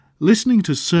Listening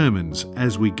to sermons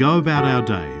as we go about our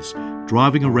days,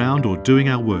 driving around or doing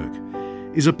our work,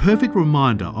 is a perfect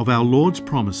reminder of our Lord's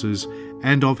promises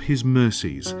and of His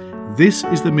mercies. This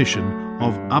is the mission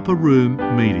of Upper Room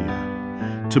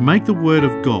Media, to make the Word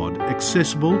of God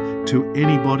accessible to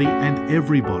anybody and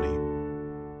everybody.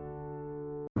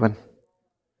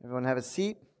 Everyone have a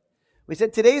seat. We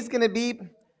said today is going to be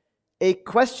a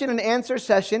question and answer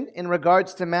session in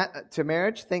regards to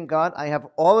marriage. Thank God I have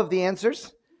all of the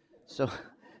answers. So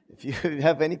if you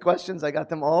have any questions, I got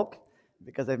them all,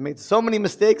 because I've made so many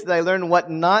mistakes that I learned what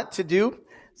not to do.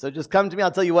 So just come to me, I'll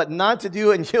tell you what not to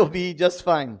do, and you'll be just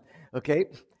fine. Okay?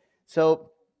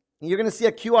 So you're going to see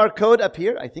a QR code up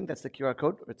here. I think that's the QR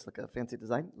code. It's like a fancy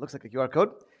design. It looks like a QR code.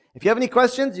 If you have any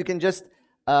questions, you can just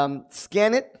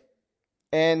scan it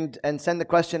and send the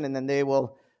question, and then they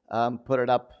will put it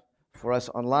up for us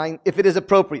online, if it is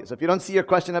appropriate. So if you don't see your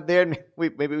question up there,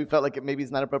 maybe we felt like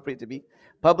it's not appropriate to be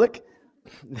public,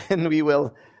 then we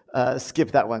will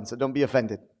skip that one. So don't be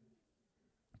offended.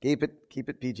 Keep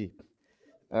it PG.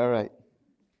 All right.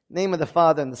 Name of the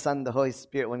Father and the Son and the Holy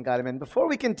Spirit, one God, amen. Before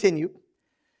we continue,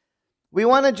 we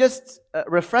want to just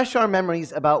refresh our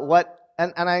memories about what,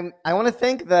 and I want to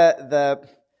thank the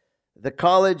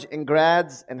college and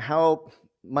grads and how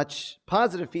much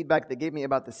positive feedback they gave me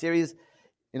about the series.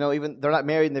 You know, even they're not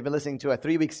married and they've been listening to a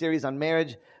 3-week series on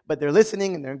marriage, but they're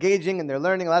listening and they're engaging and they're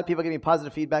learning. A lot of people give me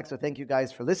positive feedback, so thank you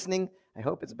guys for listening. I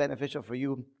hope it's beneficial for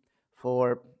you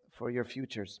for your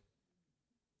futures.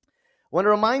 I want to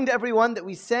remind everyone that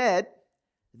we said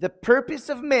the purpose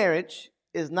of marriage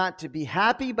is not to be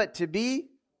happy, but to be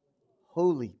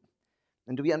holy.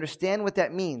 And do we understand what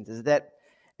that means? Is that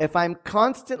if I'm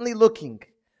constantly looking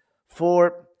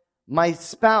for my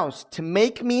spouse to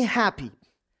make me happy,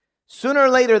 sooner or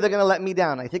later, they're going to let me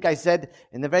down. I think I said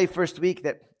in the very first week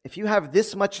that if you have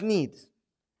this much need,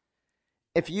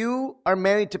 if you are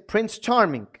married to Prince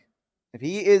Charming, if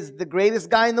he is the greatest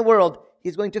guy in the world,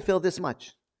 he's going to fill this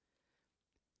much.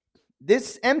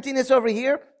 This emptiness over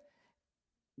here,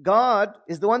 God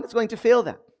is the one that's going to fill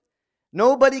that.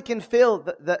 Nobody can fill.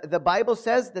 The Bible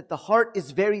says that the heart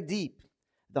is very deep.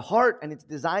 The heart and its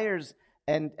desires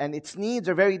and its needs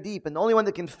are very deep. And the only one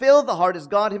that can fill the heart is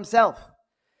God Himself.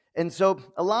 And so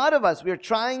a lot of us, we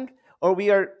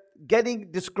are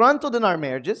getting disgruntled in our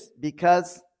marriages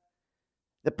because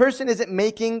the person isn't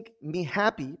making me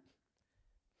happy.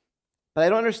 But I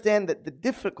don't understand that the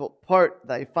difficult part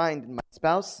that I find in my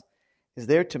spouse is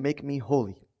there to make me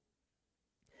holy.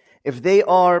 If they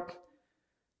are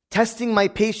testing my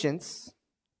patience,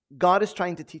 God is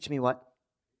trying to teach me what?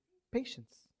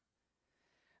 Patience.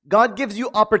 God gives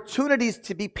you opportunities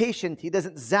to be patient. He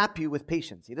doesn't zap you with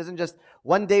patience. He doesn't just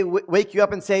one day wake you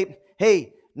up and say,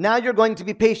 hey, now you're going to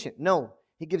be patient. No,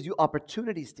 He gives you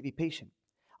opportunities to be patient,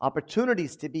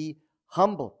 opportunities to be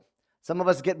humble. Some of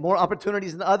us get more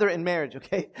opportunities than others in marriage,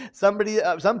 okay? Some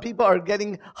people are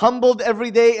getting humbled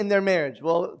every day in their marriage.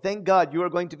 Well, thank God you are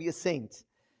going to be a saint.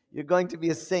 You're going to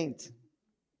be a saint.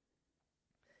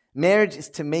 Marriage is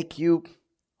to make you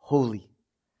holy.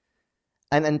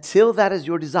 And until that is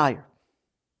your desire,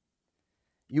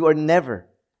 you are never,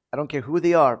 I don't care who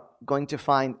they are, going to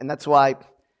find, and that's why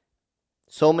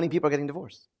so many people are getting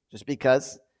divorced, just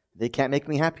because they can't make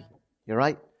me happy. You're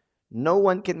right. No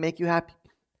one can make you happy.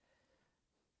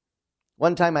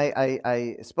 One time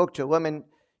I spoke to a woman,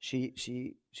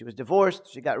 she was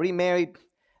divorced, she got remarried,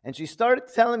 and she started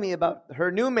telling me about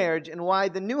her new marriage and why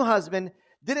the new husband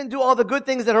didn't do all the good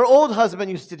things that her old husband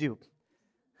used to do.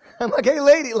 I'm like, hey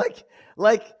lady,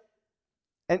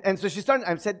 and so she started,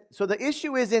 I said, so the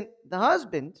issue isn't the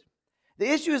husband. The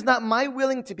issue is not my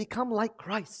willing to become like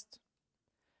Christ.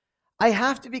 I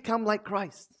have to become like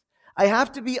Christ. I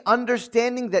have to be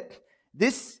understanding that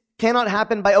this cannot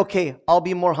happen by, okay, I'll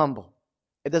be more humble.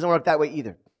 It doesn't work that way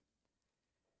either.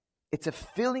 It's a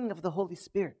filling of the Holy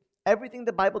Spirit. Everything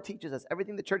the Bible teaches us,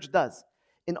 everything the church does,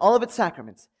 in all of its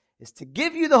sacraments, is to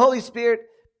give you the Holy Spirit,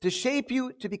 to shape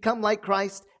you to become like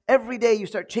Christ. Every day you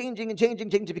start changing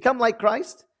to become like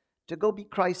Christ, to go be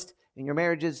Christ in your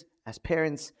marriages, as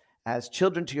parents, as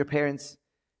children to your parents.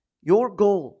 Your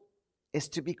goal is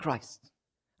to be Christ.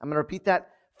 I'm going to repeat that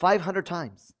 500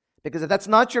 times. Because if that's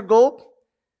not your goal,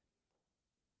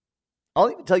 I'll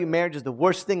even tell you marriage is the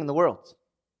worst thing in the world.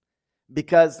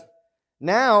 Because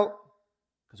now,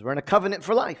 because we're in a covenant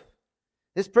for life,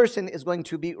 this person is going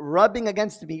to be rubbing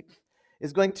against me,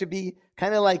 is going to be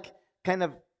kind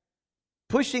of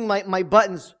pushing my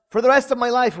buttons for the rest of my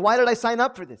life. Why did I sign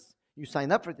up for this? You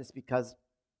sign up for this because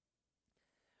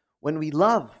when we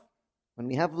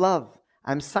have love,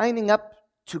 I'm signing up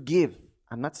to give.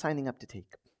 I'm not signing up to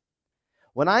take.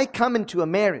 When I come into a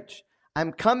marriage,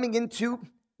 I'm coming in to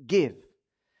give.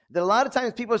 That a lot of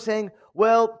times people are saying,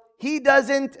 well, he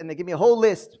doesn't, and they give me a whole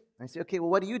list. I say, okay, well,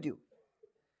 what do you do?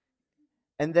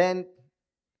 And then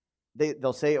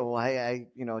they'll say, oh, I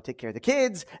take care of the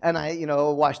kids, and I,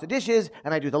 wash the dishes,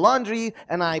 and I do the laundry,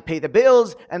 and I pay the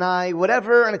bills, and I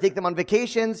whatever, and I take them on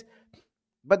vacations.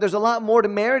 But there's a lot more to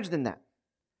marriage than that.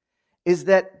 Is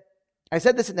that, I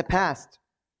said this in the past,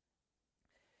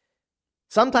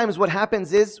 sometimes what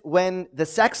happens is when the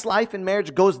sex life in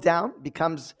marriage goes down,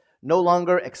 becomes no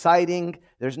longer exciting,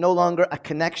 there's no longer a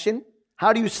connection.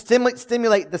 How do you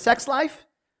stimulate the sex life?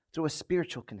 Through a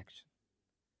spiritual connection.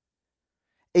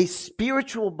 A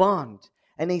spiritual bond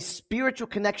and a spiritual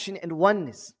connection and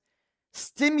oneness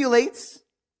stimulates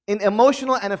an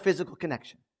emotional and a physical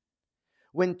connection.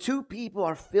 When two people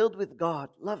are filled with God,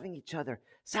 loving each other,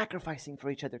 sacrificing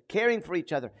for each other, caring for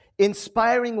each other,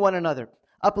 inspiring one another,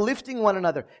 uplifting one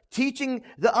another, teaching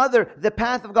the other the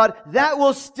path of God, that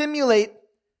will stimulate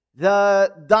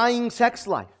the dying sex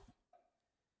life.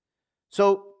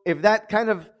 So if that kind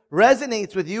of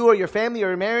resonates with you or your family or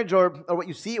your marriage or what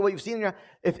you've seen in your,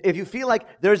 if you feel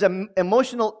like there's an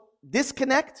emotional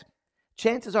disconnect,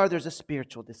 chances are there's a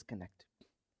spiritual disconnect.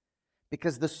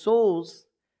 Because the souls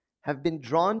have been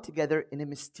drawn together in a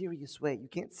mysterious way. You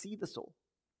can't see the soul.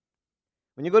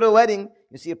 When you go to a wedding,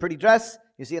 you see a pretty dress,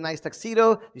 you see a nice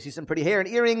tuxedo, you see some pretty hair and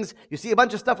earrings, you see a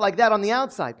bunch of stuff like that on the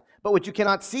outside. But what you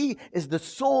cannot see is the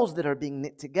souls that are being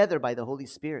knit together by the Holy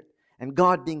Spirit and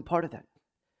God being part of that.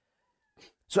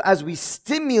 So as we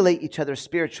stimulate each other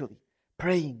spiritually,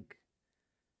 praying,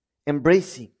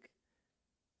 embracing,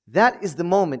 that is the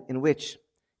moment in which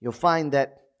you'll find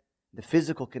that the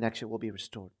physical connection will be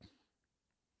restored.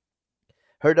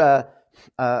 Heard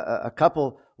a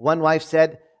couple, one wife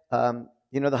said,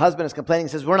 the husband is complaining,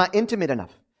 says, we're not intimate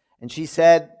enough. And she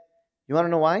said, you want to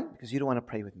know why? Because you don't want to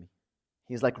pray with me.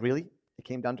 He's like, really? It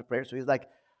came down to prayer. So he's like,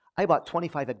 I bought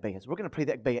 25 ekbeyas. We're going to pray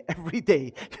the ekbeya every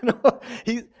day.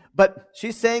 But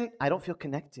she's saying, I don't feel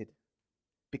connected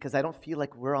because I don't feel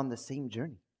like we're on the same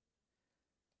journey.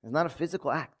 It's not a physical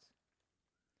act.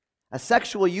 A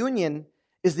sexual union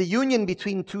is the union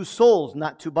between two souls,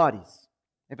 not two bodies.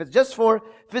 If it's just for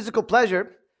physical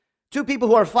pleasure, two people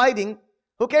who are fighting,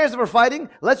 who cares if we're fighting?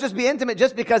 Let's just be intimate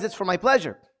just because it's for my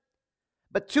pleasure.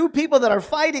 But two people that are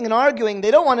fighting and arguing,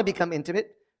 they don't want to become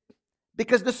intimate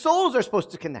because the souls are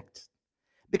supposed to connect.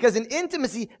 Because in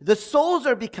intimacy, the souls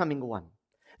are becoming one.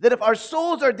 That if our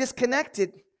souls are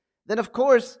disconnected, then of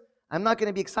course, I'm not going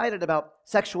to be excited about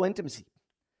sexual intimacy.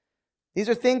 These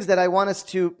are things that I want us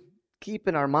to keep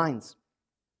in our minds.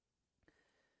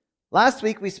 Last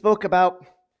week, we spoke about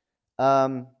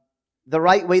the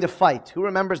right way to fight. Who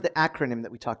remembers the acronym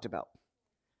that we talked about?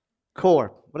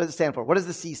 CORE. What does it stand for? What does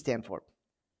the C stand for?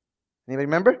 Anybody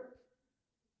remember?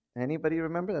 Anybody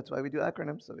remember? That's why we do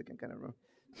acronyms, so we can kind of remember.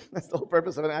 That's the whole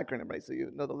purpose of an acronym, right? So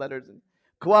you know the letters. And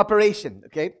cooperation,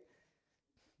 okay?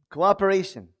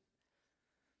 Cooperation.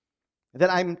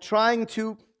 That I'm trying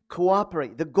to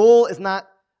cooperate. The goal is not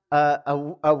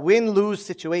a win-lose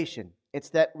situation. It's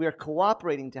that we're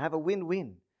cooperating to have a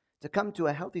win-win, to come to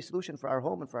a healthy solution for our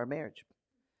home and for our marriage.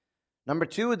 Number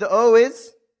two, the O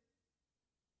is,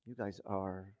 you guys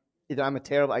are, either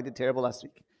I did terrible last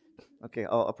week. Okay,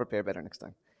 I'll prepare better next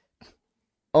time.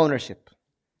 Ownership.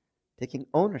 Taking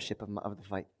ownership of the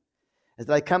fight. As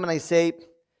I come and I say,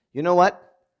 you know what?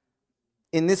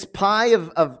 In this pie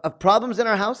of problems in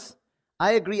our house,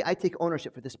 I agree, I take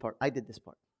ownership for this part. I did this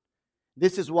part.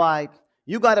 This is why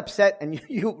you got upset and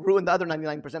you ruined the other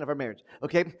 99% of our marriage.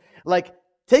 Okay? Like,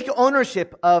 take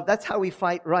ownership of, that's how we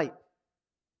fight right.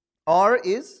 R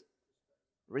is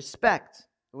respect.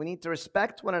 We need to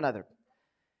respect one another.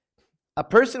 A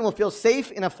person will feel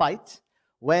safe in a fight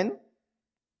when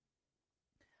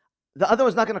the other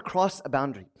one's not going to cross a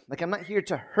boundary. Like, I'm not here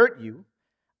to hurt you.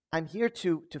 I'm here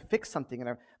to fix something.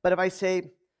 But if I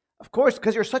say, of course,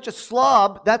 because you're such a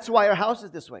slob, that's why our house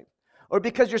is this way. Or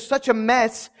because you're such a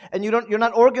mess and you're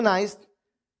not organized,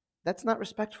 that's not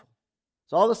respectful.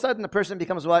 So all of a sudden, the person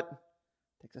becomes what?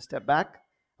 Takes a step back,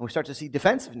 and we start to see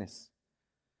defensiveness.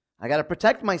 I got to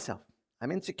protect myself.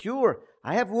 I'm insecure.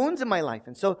 I have wounds in my life.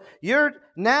 And so you're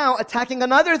now attacking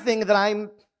another thing that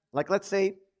I'm, like, let's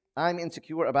say I'm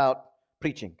insecure about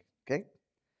preaching, okay?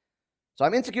 So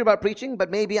I'm insecure about preaching,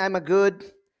 but maybe I'm a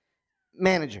good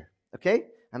manager, okay?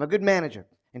 I'm a good manager.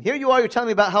 And here you are, you're telling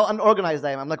me about how unorganized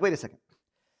I am. I'm like, wait a second.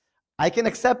 I can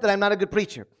accept that I'm not a good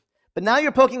preacher. But now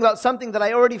you're poking about something that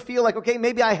I already feel like, okay,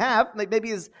 maybe I have, like maybe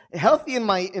is healthy in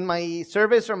my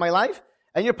service or my life,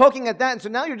 and you're poking at that, and so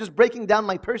now you're just breaking down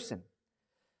my person.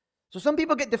 So some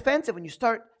people get defensive when you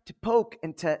start to poke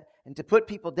and to put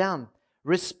people down.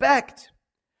 Respect.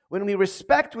 when we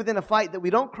respect within a fight, that we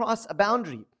don't cross a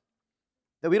boundary,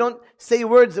 that we don't say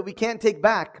words that we can't take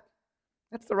back,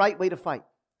 that's the right way to fight.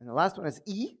 And the last one is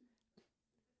E,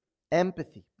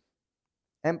 empathy.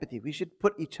 Empathy. We should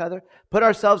put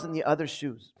ourselves in the other's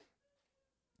shoes.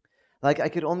 Like, I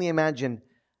could only imagine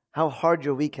how hard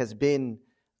your week has been.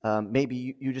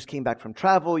 Maybe you just came back from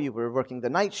travel, you were working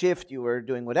the night shift, you were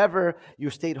doing whatever,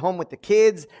 you stayed home with the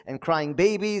kids and crying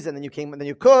babies, and then you came and then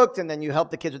you cooked, and then you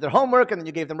helped the kids with their homework, and then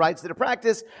you gave them rides to their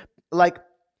practice. Like,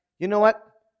 you know what?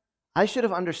 I should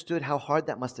have understood how hard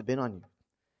that must have been on you.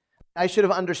 I should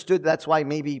have understood that's why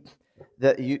maybe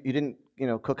that you didn't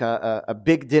cook a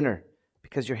big dinner,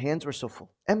 because your hands were so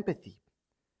full. Empathy.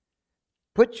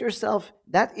 Put yourself,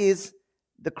 that is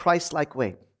the Christ-like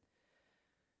way.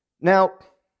 Now,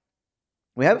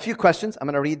 we have a few questions. I'm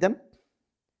going to read them.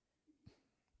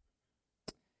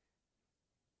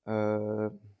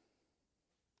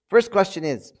 First question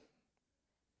is,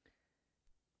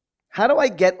 how do I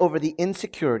get over the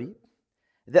insecurity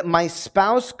that my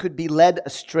spouse could be led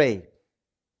astray?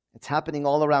 It's happening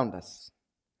all around us.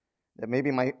 That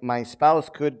maybe my spouse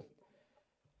could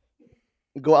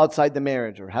go outside the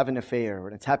marriage or have an affair,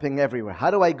 or it's happening everywhere. How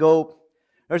do I go?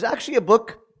 There's actually a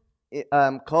book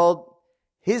called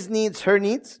His Needs, Her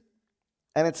Needs,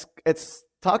 and it's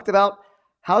talked about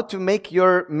how to make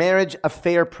your marriage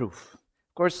affair-proof.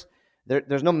 Of course,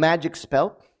 there's no magic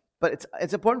spell, but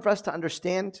it's important for us to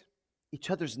understand each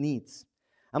other's needs.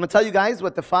 I'm going to tell you guys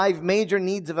what the 5 major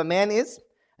needs of a man is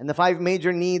and the 5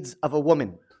 major needs of a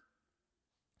woman.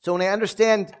 So when I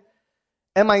understand,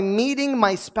 am I meeting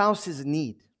my spouse's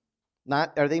need?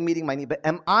 Not are they meeting my need, but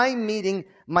am I meeting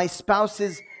my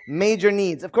spouse's major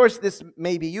needs? Of course, this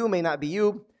may be you, may not be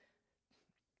you,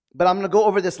 but I'm going to go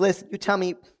over this list. You tell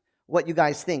me what you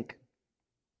guys think.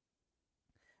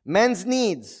 Men's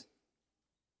needs.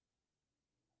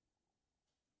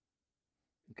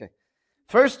 Okay.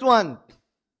 First one.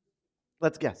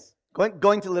 Let's guess.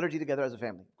 Going to liturgy together as a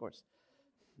family, of course.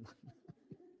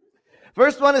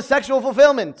 First one is sexual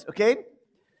fulfillment, okay?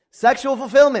 Sexual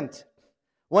fulfillment.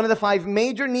 One of the 5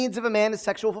 major needs of a man is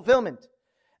sexual fulfillment.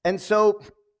 And so,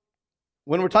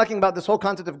 when we're talking about this whole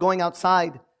concept of going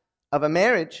outside of a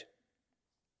marriage,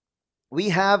 we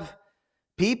have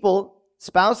people,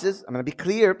 spouses, I'm going to be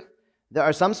clear, there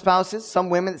are some spouses, some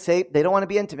women that say they don't want to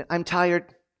be intimate. I'm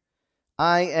tired.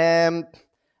 I am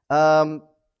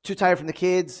too tired from the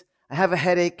kids. I have a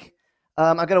headache.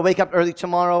 I'm going to wake up early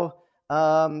tomorrow.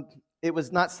 It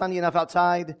was not sunny enough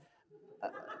outside.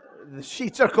 The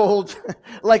sheets are cold.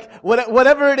 Like,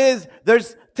 whatever it is,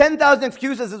 there's 10,000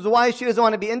 excuses as to why she doesn't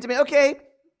want to be intimate. Okay,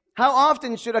 how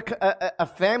often should a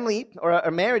family or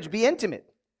a marriage be intimate?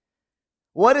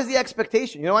 What is the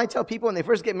expectation? I tell people when they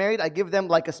first get married, I give them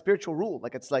like a spiritual rule.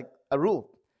 Like, it's like a rule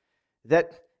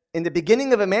that in the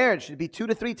beginning of a marriage should be 2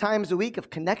 to 3 times a week of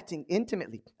connecting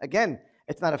intimately. Again,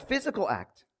 it's not a physical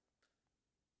act.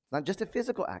 It's not just a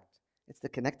physical act. It's the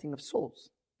connecting of souls.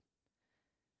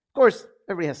 Of course,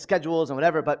 everybody has schedules and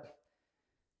whatever, but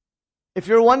if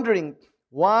you're wondering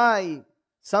why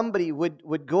somebody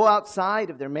would go outside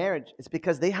of their marriage, it's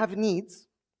because they have needs.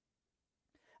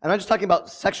 I'm not just talking about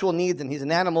sexual needs and he's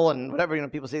an animal and whatever,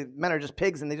 people say men are just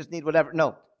pigs and they just need whatever.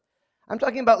 No. I'm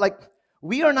talking about like,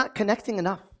 we are not connecting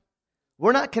enough.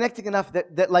 We're not connecting enough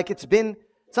that like it's been,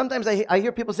 sometimes I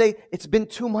hear people say, it's been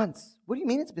 2 months. What do you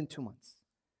mean it's been 2 months?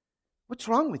 What's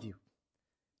wrong with you?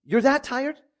 You're that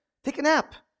tired? Take a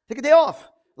nap. Take a day off.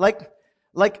 Like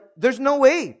there's no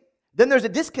way. Then there's a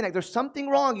disconnect. There's something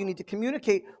wrong. You need to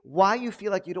communicate why you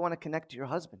feel like you don't want to connect to your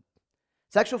husband.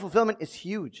 Sexual fulfillment is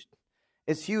huge.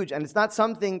 It's huge. And it's not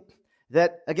something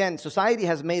that, again, society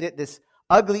has made it this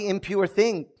ugly, impure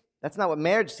thing. That's not what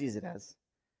marriage sees it as.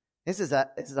 This is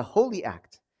a holy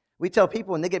act. We tell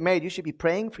people when they get married, you should be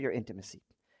praying for your intimacy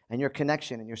and your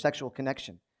connection and your sexual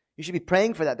connection. You should be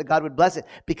praying for that God would bless it.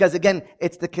 Because again,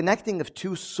 it's the connecting of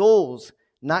 2 souls,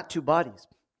 not 2 bodies.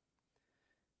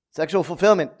 Sexual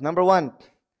fulfillment, number 1.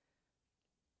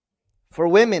 For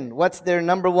women, what's their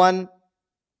number 1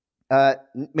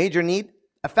 major need?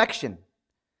 Affection.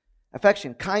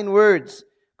 Affection, kind words,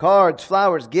 cards,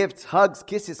 flowers, gifts, hugs,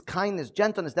 kisses, kindness,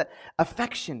 gentleness. That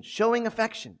affection, showing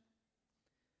affection.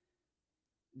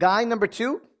 Guy, number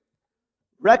 2,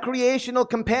 recreational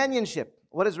companionship.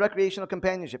 What is recreational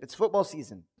companionship? It's football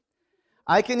season.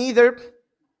 I can either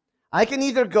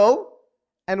go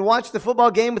and watch the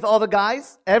football game with all the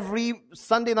guys every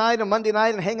Sunday night or Monday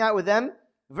night and hang out with them,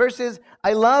 versus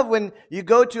I love when you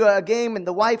go to a game and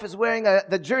the wife is wearing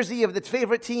the jersey of its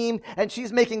favorite team and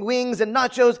she's making wings and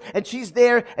nachos and she's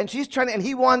there and she's and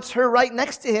he wants her right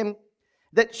next to him,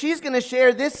 that she's going to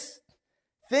share this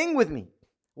thing with me,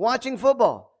 watching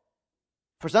football.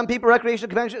 For some people, recreational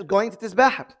companionship is going to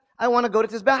Tizbah. I want to go to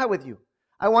Tizbah with you.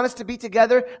 I want us to be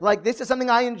together. Like, this is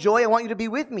something I enjoy. I want you to be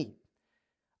with me.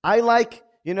 I like,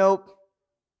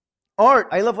 art.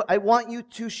 I want you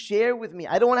to share with me.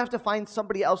 I don't want to have to find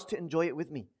somebody else to enjoy it with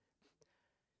me.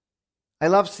 I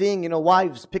love seeing,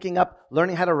 wives picking up,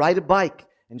 learning how to ride a bike.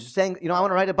 And just saying, I want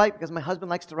to ride a bike because my husband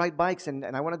likes to ride bikes and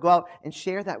I want to go out and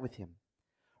share that with him.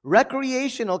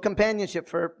 Recreational companionship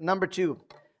for number 2.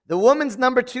 The woman's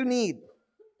number 2 need.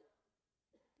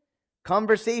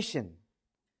 Conversation.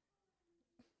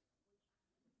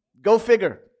 Go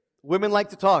figure. Women like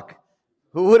to talk.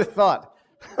 Who would have thought?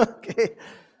 Okay.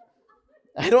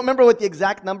 I don't remember what the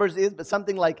exact numbers is, but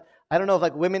something like, I don't know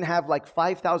if women have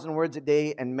 5,000 words a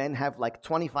day and men have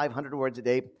 2,500 words a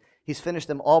day. He's finished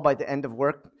them all by the end of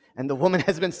work, and the woman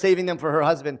has been saving them for her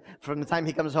husband from the time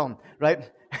he comes home,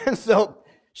 right? And so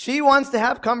she wants to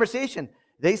have conversation.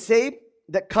 They say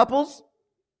that couples,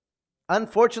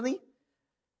 unfortunately,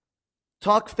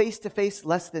 talk face-to-face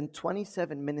less than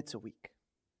 27 minutes a week.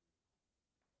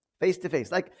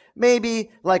 Face-to-face.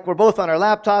 Maybe we're both on our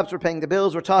laptops, we're paying the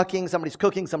bills, we're talking, somebody's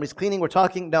cooking, somebody's cleaning, we're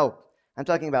talking. No, I'm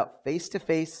talking about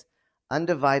face-to-face,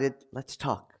 undivided, let's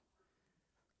talk.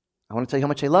 I want to tell you how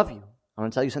much I love you. I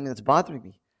want to tell you something that's bothering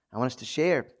me. I want us to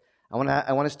share. I want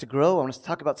us to grow. I want us to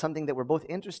talk about something that we're both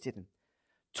interested in.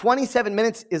 27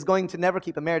 minutes is going to never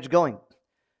keep a marriage going.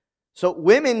 So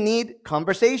women need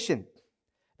conversation.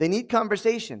 They need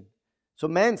conversation. So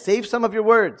men, save some of your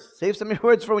words. Save some of your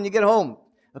words for when you get home.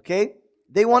 Okay?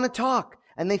 They want to talk,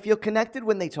 and they feel connected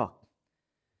when they talk.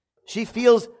 She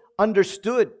feels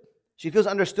understood. She feels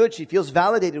understood. She feels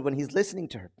validated when he's listening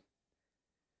to her.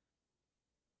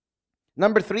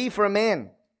 Number 3 for a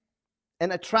man,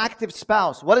 an attractive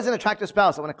spouse. What is an attractive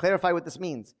spouse? I want to clarify what this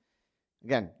means.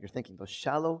 Again, you're thinking, those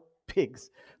shallow pigs,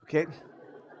 okay?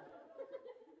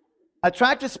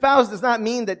 Attractive spouse does not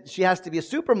mean that she has to be a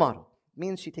supermodel. It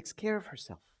means she takes care of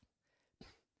herself.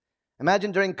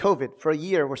 Imagine during COVID, for a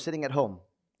year, we're sitting at home,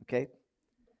 okay?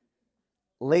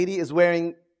 Lady is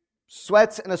wearing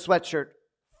sweats and a sweatshirt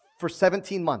for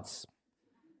 17 months.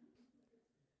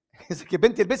 He's like,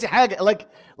 "Binti, albisi haja."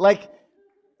 Like,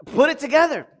 put it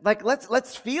together.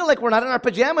 Let's feel like we're not in our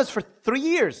pajamas for 3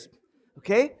 years,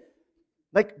 okay?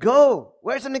 Go,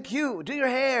 wear something cute, do your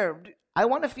hair. I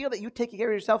want to feel that you take care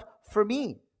of yourself for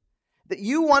me, that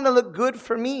you want to look good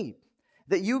for me,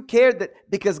 that you care, that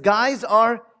because guys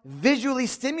are visually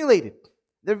stimulated.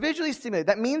 They're visually stimulated.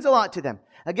 That means a lot to them.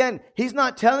 Again, he's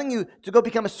not telling you to go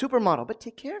become a supermodel, but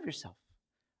take care of yourself,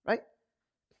 right?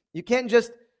 You can't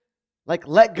just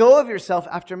let go of yourself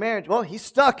after marriage. Well, he's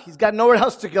stuck. He's got nowhere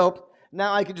else to go.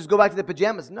 Now I can just go back to the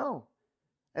pajamas. No.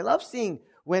 I love seeing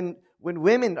when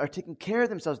women are taking care of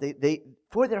themselves, they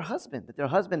for their husband, that their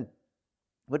husband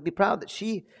would be proud that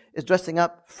she is dressing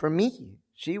up for me.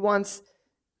 She wants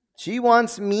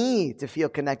me to feel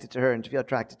connected to her and to feel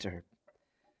attracted to her.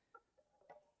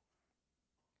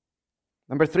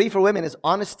 Number 3 for women is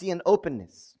honesty and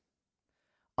openness.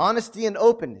 Honesty and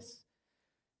openness.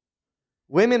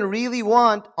 Women really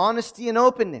want honesty and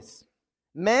openness.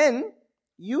 Men,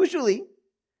 usually,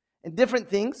 in different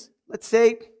things, let's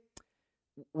say,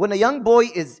 when a young boy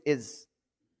is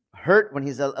hurt, when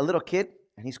he's a little kid,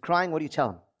 and he's crying, what do you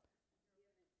tell him?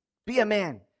 Be a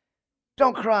man.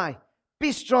 Don't cry.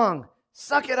 Be strong.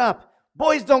 Suck it up.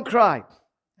 Boys don't cry.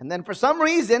 And then for some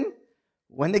reason,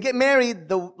 when they get married,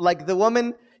 the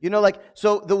woman,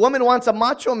 so the woman wants a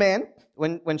macho man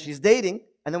when she's dating,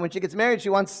 and then when she gets married, she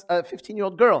wants a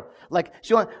 15-year-old girl.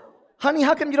 She wants, honey,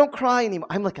 how come you don't cry anymore?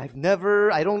 I'm like,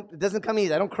 it doesn't come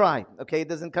easy. I don't cry, okay? It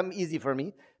doesn't come easy for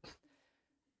me.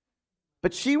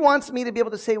 But she wants me to be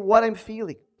able to say what I'm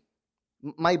feeling.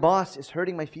 My boss is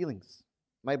hurting my feelings.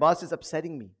 My boss is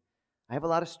upsetting me. I have a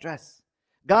lot of stress.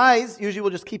 Guys usually will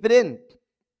just keep it in.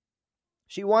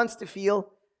 She wants to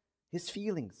feel his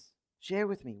feelings. Share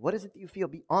with me. What is it that you feel?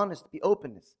 Be honest. Be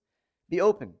openness. Be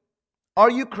open.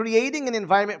 Are you creating an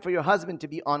environment for your husband to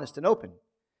be honest and open?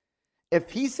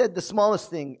 If he said the smallest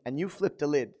thing and you flipped a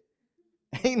lid,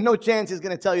 ain't no chance he's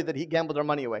going to tell you that he gambled our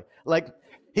money away.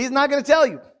 He's not going to tell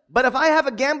you. But if I have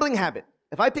a gambling habit,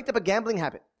 if I picked up a gambling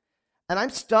habit, and I'm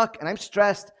stuck and I'm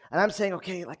stressed, and I'm saying,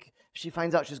 okay, if she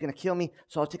finds out, she's going to kill me,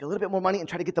 so I'll take a little bit more money and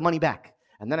try to get the money back.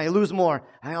 And then I lose more,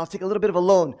 and I'll take a little bit of a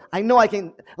loan. I know I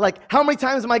can, how many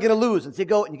times am I going to lose? And so you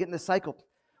go, and you get in this cycle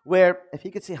where if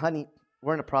he could say, honey,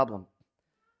 we're in a problem.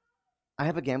 I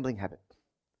have a gambling habit.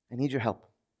 I need your help.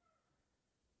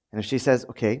 And if she says,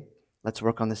 okay, let's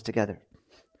work on this together.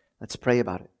 Let's pray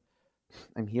about it.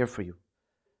 I'm here for you.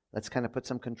 Let's kind of put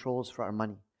some controls for our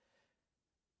money.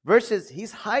 Versus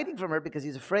he's hiding from her because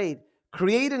he's afraid.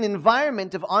 Create an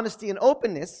environment of honesty and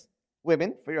openness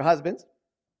women, for your husbands.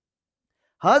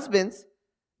 Husbands,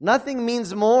 nothing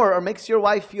means more or makes your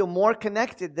wife feel more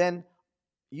connected than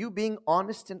you being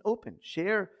honest and open.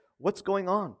 Share what's going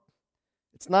on.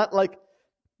 It's not like,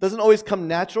 doesn't always come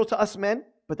natural to us men,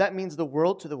 but that means the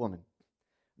world to the woman.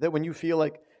 That when you feel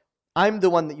like I'm the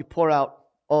one that you pour out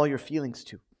all your feelings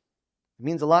to. It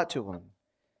means a lot to a woman.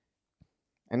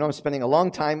 I know I'm spending a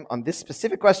long time on this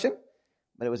specific question,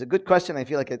 but it was a good question. I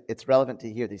feel like it's relevant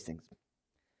to hear these things.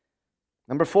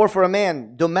 Number 4 for a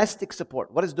man, domestic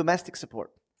support. What is domestic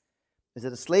support? Is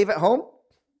it a slave at home?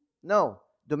 No.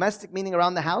 Domestic meaning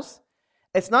around the house.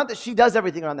 It's not that she does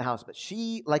everything around the house, but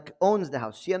she owns the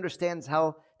house. She understands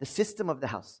how the system of the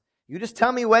house. You just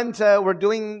tell me when we're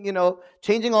doing,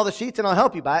 changing all the sheets and I'll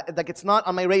help you. But it's not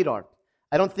on my radar.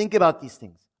 I don't think about these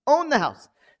things. Own the house.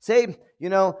 Say,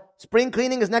 spring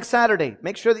cleaning is next Saturday.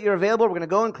 Make sure that you're available. We're going to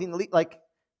go and clean the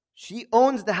she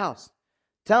owns the house.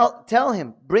 Tell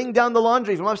him, bring down the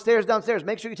laundry from upstairs, downstairs.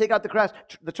 Make sure you take out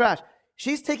the trash.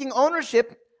 She's taking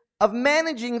ownership of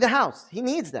managing the house. He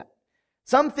needs that.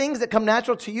 Some things that come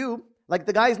natural to you, like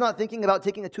the guy's not thinking about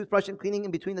taking a toothbrush and cleaning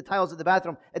in between the tiles of the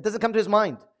bathroom. It doesn't come to his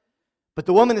mind. But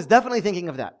the woman is definitely thinking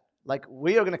of that. Like,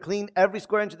 we are going to clean every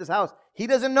square inch of this house. He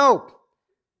doesn't know.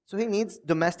 So he needs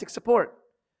domestic support.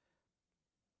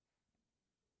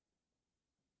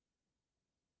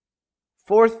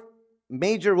 4th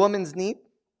major woman's need,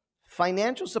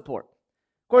 financial support.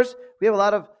 Of course, we have a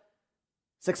lot of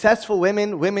successful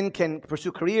women. Women can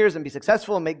pursue careers and be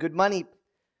successful and make good money.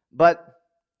 But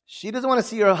she doesn't want to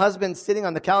see her husband sitting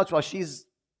on the couch while she's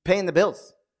paying the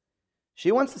bills.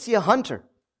 She wants to see a hunter.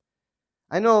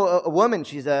 I know a woman,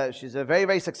 she's a very,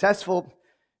 very successful,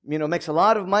 makes a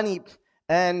lot of money.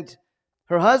 And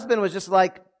her husband was just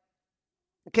like,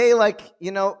 okay,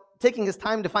 taking his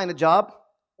time to find a job.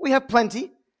 We have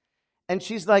plenty. And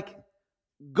she's like,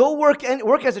 go work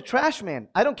as a trash man.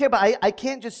 I don't care, but I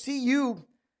can't just see you.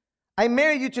 I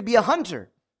married you to be a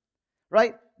hunter,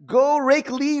 right? Go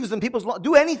rake leaves and people's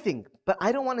do anything. But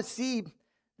I don't want to see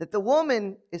that the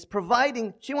woman is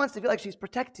providing. She wants to feel like she's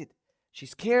protected.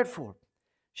 She's cared for.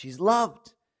 She's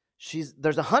loved.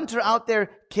 There's a hunter out there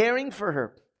caring for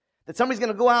her. That somebody's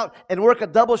going to go out and work a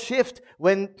double shift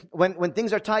when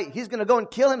things are tight. He's going to go and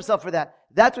kill himself for that.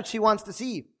 That's what she wants to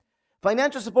see.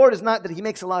 Financial support is not that he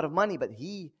makes a lot of money, but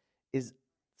he is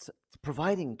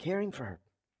providing and caring for her.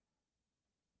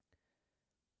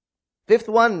 5th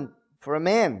one for a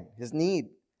man, his need,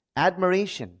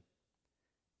 admiration.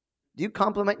 Do you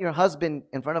compliment your husband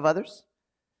in front of others?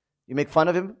 You make fun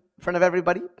of him in front of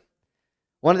everybody?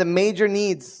 One of the major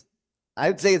needs, I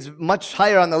would say it's much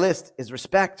higher on the list, is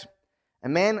respect. A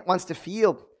man wants to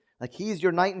feel like he's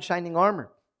your knight in shining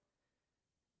armor.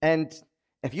 And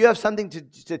if you have something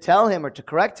to tell him or to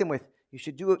correct him with, you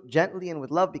should do it gently and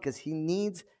with love, because he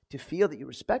needs to feel that you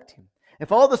respect him.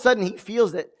 If all of a sudden he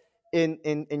feels that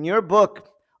in your book,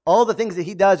 all the things that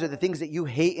he does are the things that you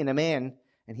hate in a man,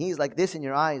 and he's like this in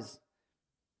your eyes,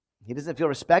 he doesn't feel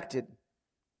respected.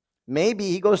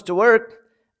 Maybe he goes to work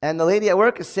and the lady at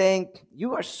work is saying,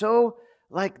 you are so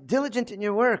diligent in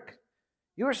your work.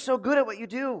 You are so good at what you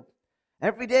do.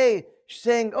 Every day she's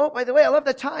saying, oh, by the way, I love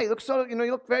that tie. You look so, you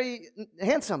look very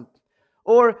handsome.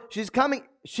 Or she's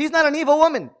not an evil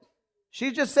woman.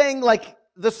 She's just saying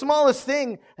the smallest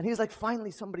thing. And he's like,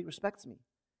 finally somebody respects me.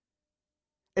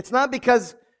 It's not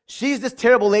because she's this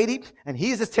terrible lady and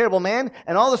he's this terrible man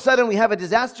and all of a sudden we have a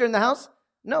disaster in the house.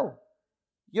 No,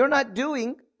 you're not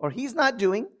doing, or he's not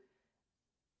doing,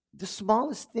 the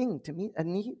smallest thing to meet a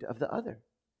need of the other.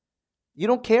 You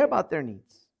don't care about their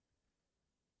needs.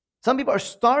 Some people are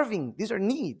starving. These are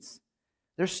needs.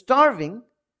 They're starving,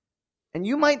 and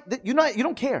you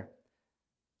don't care.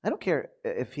 I don't care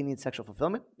if he needs sexual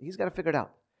fulfillment. He's got to figure it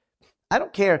out. I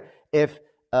don't care if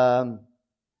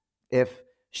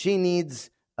she needs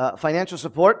financial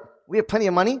support. We have plenty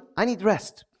of money. I need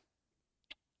rest.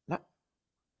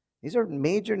 These are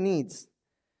major needs.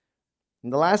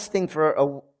 And the last thing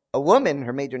for a woman,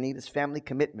 her major need is family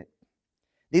commitment.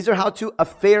 These are how to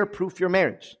affair-proof your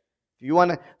marriage. If you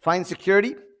want to find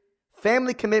security,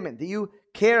 family commitment. Do you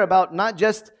care about not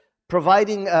just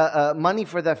providing money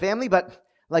for the family, but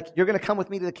you're going to come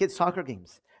with me to the kids' soccer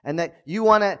games, and that you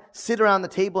want to sit around the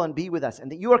table and be with us,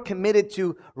 and that you are committed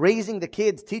to raising the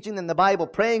kids, teaching them the Bible,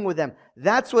 praying with them.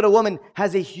 That's what a woman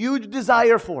has a huge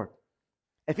desire for.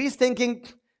 If he's thinking,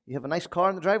 you have a nice car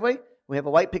in the driveway, we have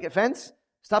a white picket fence,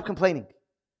 stop complaining.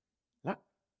 No,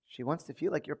 she wants to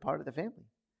feel like you're part of the family.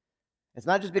 It's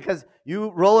not just because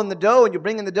you roll in the dough and you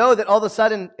bring in the dough that all of a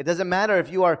sudden it doesn't matter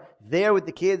if you are there with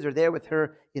the kids or there with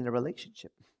her in a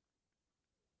relationship.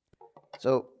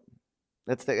 So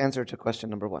that's the answer to question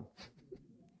number 1.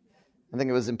 I think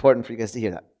it was important for you guys to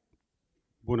hear that.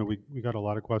 Bueno, we got a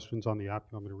lot of questions on the app.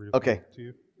 I'm going to read a Okay. few to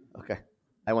you. Okay.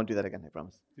 I won't do that again, I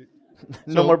promise.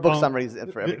 No So, more book summaries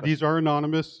for every question. These are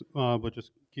anonymous, but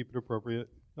just keep it appropriate.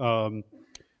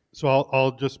 So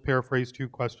I'll just paraphrase 2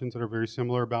 questions that are very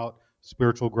similar about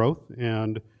spiritual growth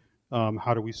and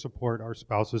how do we support our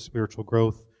spouse's spiritual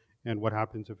growth, and what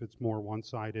happens if it's more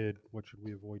one-sided? What should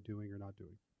we avoid doing or not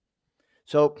doing?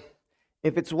 So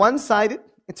if it's one-sided,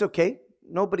 it's okay.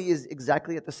 Nobody is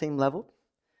exactly at the same level.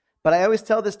 But I always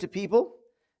tell this to people,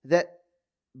 that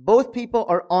both people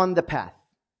are on the path.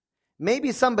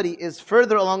 Maybe somebody is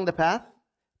further along the path,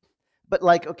 but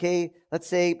like, okay, let's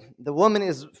say the woman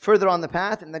is further on the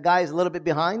path and the guy is a little bit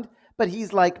behind, but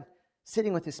he's like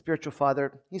sitting with his spiritual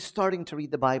father. He's starting to read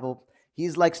the Bible.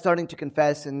 He's like starting to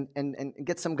confess and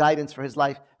get some guidance for his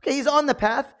life. Okay, he's on the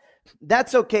path.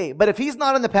 That's okay. But if he's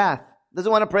not on the path,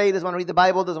 doesn't want to pray, doesn't want to read the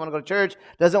Bible, doesn't want to go to church,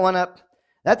 doesn't want to,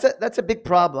 that's a big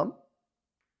problem.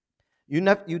 You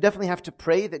definitely have to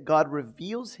pray that God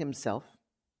reveals himself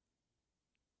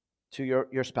to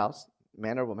your spouse,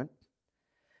 man or woman.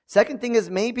 Second thing is,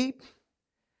 maybe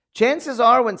chances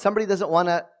are when somebody doesn't want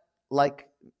to like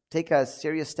take a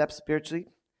serious step spiritually,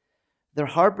 they're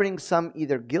harboring some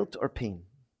either guilt or pain.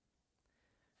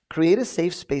 Create a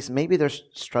safe space. Maybe they're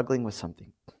struggling with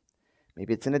something.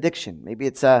 Maybe it's an addiction. Maybe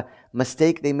it's a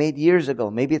mistake they made years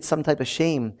ago. Maybe it's some type of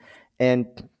shame.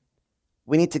 And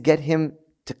we need to get him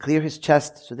to clear his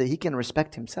chest so that he can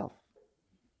respect himself.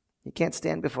 He can't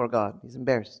stand before God. He's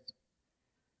embarrassed.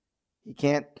 He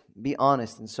can't be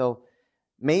honest. And so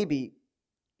maybe,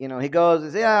 he goes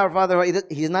and says, yeah, our Father, he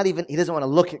doesn't want to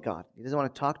look at God. He doesn't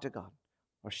want to talk to God.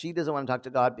 Or she doesn't want to talk to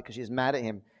God because she's mad at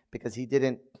him because he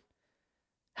didn't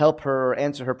help her or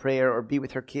answer her prayer or be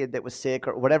with her kid that was sick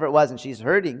or whatever it was, and she's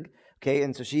hurting, okay?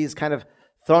 And so she's kind of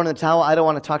thrown in the towel. I don't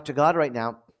want to talk to God right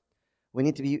now. We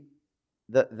need to be,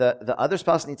 the other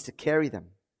spouse needs to carry them.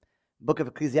 Book of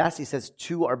Ecclesiastes says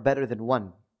 2 are better than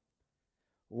 1.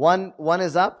 One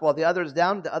is up while the other is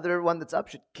down. The other one that's up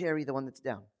should carry the one that's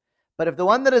down. But if the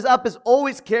one that is up is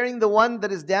always carrying the one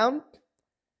that is down,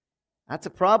 that's a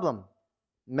problem.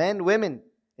 Men, women,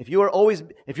 if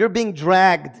you're being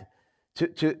dragged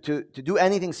to do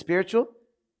anything spiritual,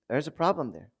 there's a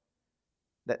problem there.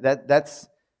 That's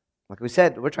like we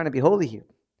said, we're trying to be holy here.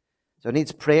 So it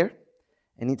needs prayer,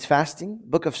 it needs fasting.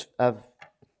 Book of the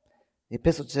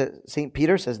Epistle to St.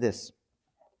 Peter says this,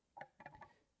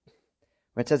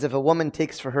 where it says, if a woman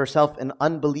takes for herself an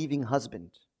unbelieving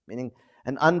husband, meaning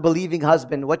an unbelieving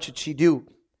husband, what should she do?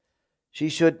 She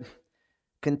should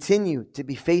continue to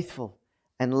be faithful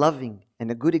and loving and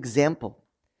a good example,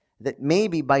 that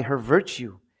maybe by her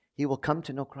virtue, he will come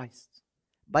to know Christ.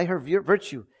 By her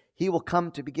virtue, he will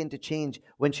come to begin to change.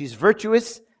 When she's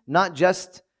virtuous, not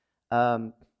just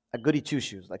a goody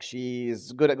two-shoes, like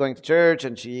she's good at going to church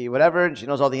and she whatever, and she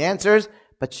knows all the answers,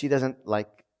 but she doesn't like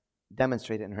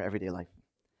demonstrate it in her everyday life.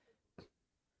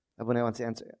 Everyone wants to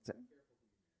answer.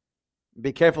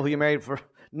 Be careful who you married. For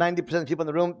 90% of the people in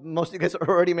the room, most of you guys are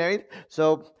already married,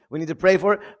 so we need to pray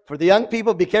for it. For the young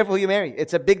people, be careful who you marry.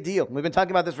 It's a big deal. We've been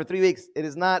talking about this for 3 weeks. It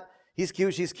is not, he's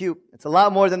cute, she's cute. It's a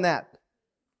lot more than that.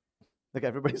 Look,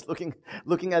 everybody's looking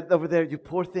at over there. You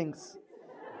poor things.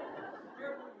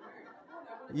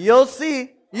 You'll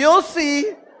see.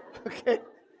 Okay,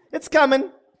 it's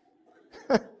coming.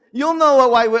 You'll know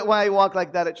why I walk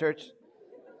like that at church.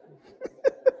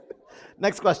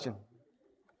 Next question.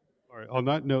 All right. On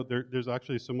that note, there's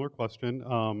actually a similar question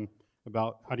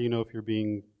about how do you know if you're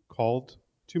being called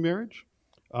to marriage,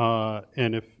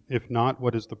 and if not,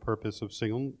 what is the purpose of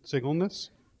singleness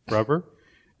forever,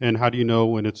 and how do you know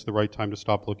when it's the right time to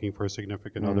stop looking for a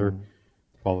significant other,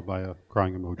 followed by a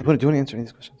crying emoji. Do you want to answer any of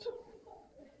these questions?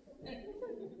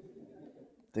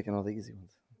 Taking all the easy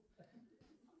ones.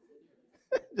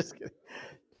 Just kidding.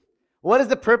 What is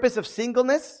the purpose of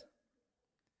singleness?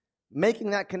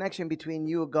 Making that connection between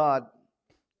you and God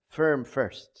firm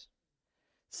first.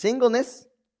 Singleness.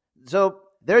 So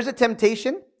there's a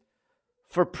temptation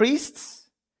for priests.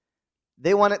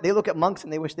 They look at monks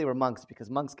and they wish they were monks because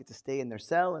monks get to stay in their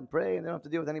cell and pray and they don't have to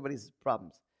deal with anybody's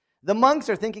problems. The monks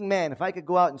are thinking, man, if I could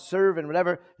go out and serve and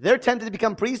whatever, they're tempted to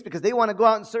become priests because they want to go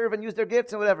out and serve and use their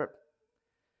gifts and whatever.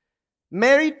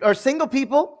 Married or single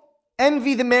people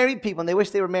envy the married people and they wish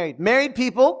they were married. Married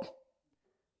people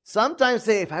sometimes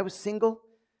say, if I was single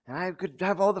and I could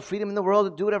have all the freedom in the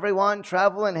world to do whatever I want,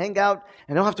 travel and hang out,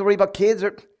 and don't have to worry about kids.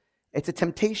 It's a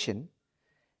temptation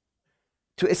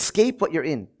to escape what you're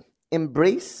in.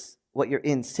 Embrace what you're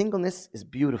in. Singleness is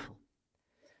beautiful.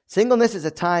 Singleness is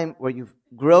a time where you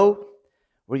grow,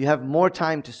 where you have more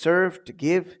time to serve, to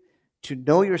give, to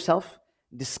know yourself,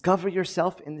 discover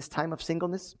yourself in this time of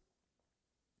singleness?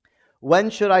 When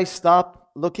should I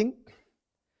stop looking?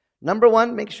 Number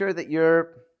one, make sure that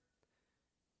your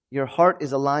heart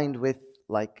is aligned with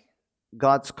like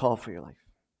God's call for your life.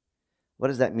 What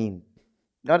does that mean?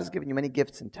 God has given you many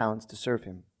gifts and talents to serve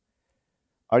Him.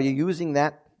 Are you using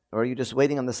that, or are you just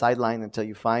waiting on the sideline until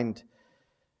you find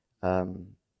the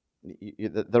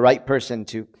right person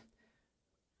to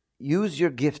use your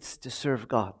gifts to serve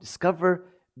God? Discover,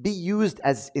 be used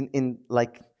as in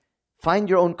like, find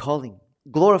your own calling.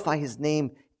 Glorify His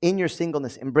name in your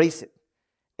singleness. Embrace it.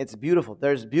 It's beautiful.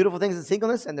 There's beautiful things in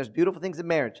singleness, and there's beautiful things in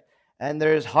marriage. And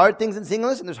there's hard things in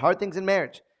singleness, and there's hard things in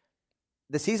marriage.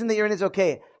 The season that you're in is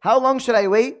okay. How long should I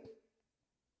wait?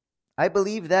 I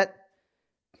believe that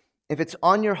if it's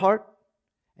on your heart,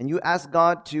 and you ask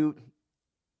God to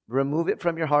remove it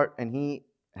from your heart, and He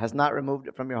has not removed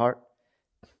it from your heart,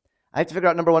 I have to figure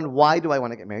out, number one, why do I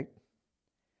want to get married?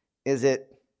 Is it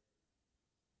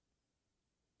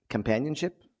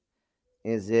companionship?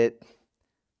 Is it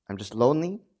I'm just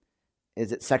lonely?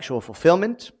 Is it sexual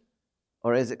fulfillment?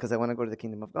 Or is it because I want to go to the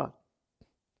kingdom of God?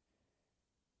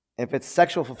 If it's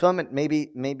sexual fulfillment,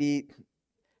 maybe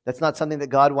that's not something that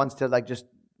God wants to like just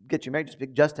get you married,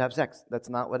 just to have sex. That's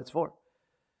not what it's for.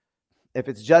 If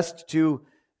it's just to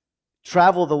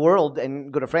travel the world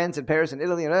and go to France and Paris and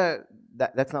Italy,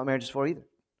 that's not what marriage is for either.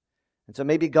 And so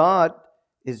maybe God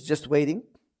is just waiting,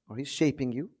 or He's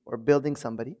shaping you, or building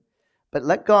somebody. But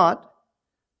let God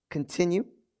continue.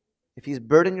 If He's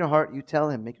burdened your heart, you tell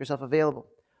Him. Make yourself available.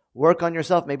 Work on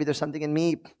yourself. Maybe there's something in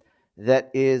me that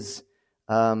is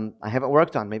I haven't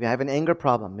worked on. Maybe I have an anger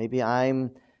problem. Maybe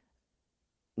I'm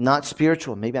not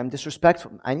spiritual. Maybe I'm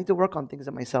disrespectful. I need to work on things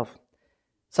in myself.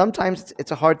 Sometimes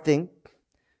it's a hard thing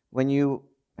when you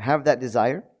have that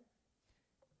desire.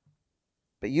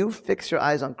 But you fix your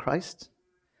eyes on Christ.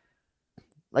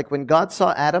 Like when God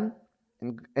saw Adam,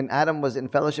 and Adam was in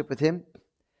fellowship with Him,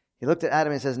 He looked at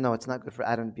Adam and says, no, it's not good for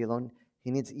Adam to be alone. He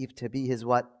needs Eve to be his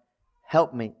what?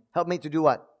 Helpmate. Helpmate to do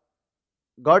what?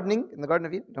 Gardening in the Garden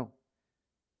of Eden? No.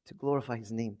 To glorify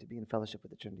His name, to be in fellowship with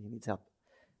the Trinity. He needs help.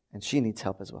 And she needs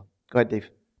help as well. Go ahead,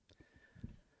 Dave.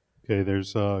 Okay,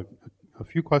 there's a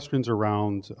few questions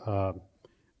around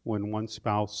when one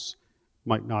spouse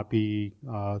might not be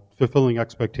fulfilling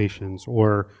expectations,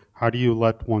 or how do you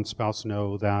let one spouse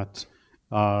know that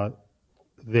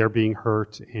they're being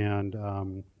hurt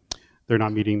and they're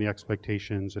not meeting the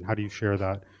expectations, and how do you share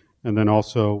that? And then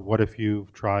also, what if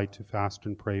you've tried to fast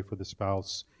and pray for the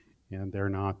spouse and they're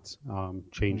not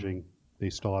changing? They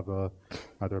still have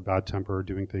either a bad temper or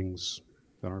doing things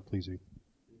that aren't pleasing.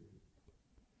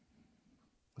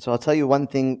 So I'll tell you one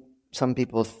thing some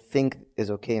people think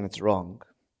is okay and it's wrong.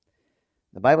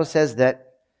 The Bible says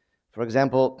that, for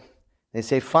example, they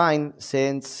say, fine,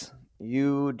 since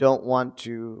you don't want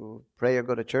to pray or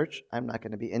go to church, I'm not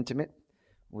going to be intimate.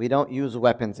 We don't use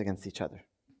weapons against each other.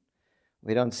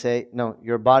 We don't say, no,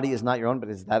 your body is not your own, but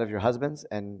it's that of your husband's,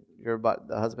 and the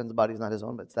husband's body is not his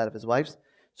own, but it's that of his wife's.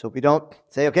 So we don't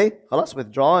say, okay, let's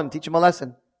withdraw and teach him a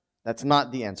lesson. That's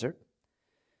not the answer.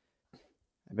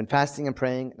 I've been fasting and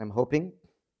praying, and I'm hoping.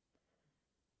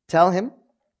 Tell him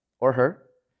or her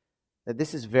that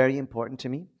this is very important to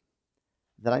me,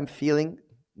 that I'm feeling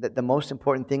that the most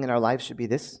important thing in our lives should be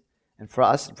this, and for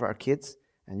us and for our kids,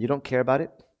 and you don't care about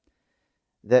it,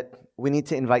 that we need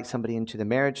to invite somebody into the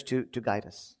marriage to guide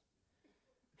us.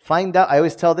 Find out, I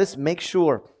always tell this, make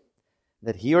sure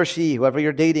that he or she, whoever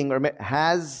you're dating, or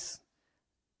has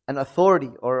an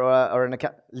authority or an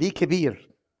account, li kabir.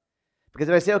 Because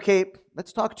if I say, okay,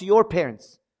 let's talk to your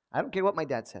parents. I don't care what my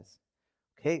dad says.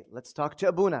 Okay, let's talk to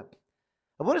Abuna.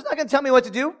 Abuna's not going to tell me what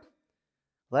to do.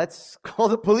 Let's call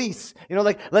the police.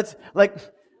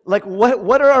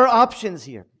 What are our options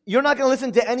here? You're not going to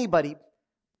listen to anybody.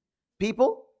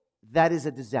 People, that is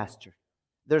a disaster.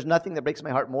 There's nothing that breaks my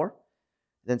heart more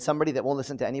than somebody that won't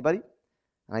listen to anybody.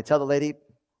 And I tell the lady,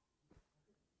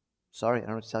 sorry, I don't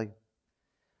know what to tell you.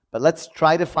 But let's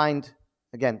try to find,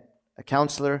 again, a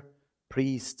counselor,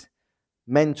 priest,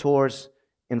 mentors,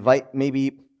 invite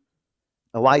maybe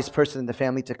a wise person in the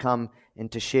family to come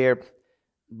and to share.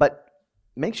 But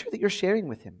make sure that you're sharing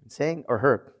with him, saying, or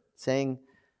her, saying,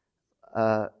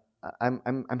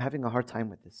 I'm having a hard time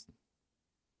with this.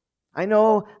 I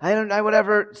know,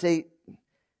 whatever. Say,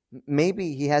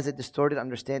 maybe he has a distorted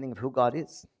understanding of who God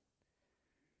is.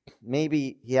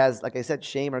 Maybe he has, like I said,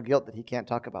 shame or guilt that he can't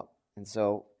talk about. And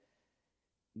so,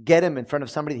 get him in front of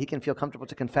somebody that he can feel comfortable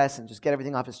to confess and just get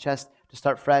everything off his chest, to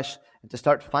start fresh, and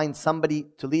to find somebody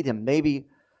to lead him. Maybe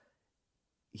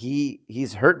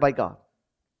he's hurt by God.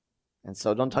 And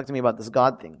so don't talk to me about this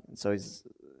God thing. And so he's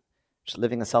just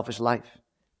living a selfish life.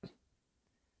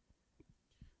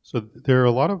 So there are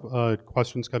a lot of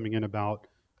questions coming in about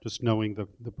just knowing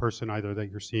the person either that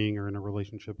you're seeing or in a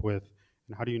relationship with,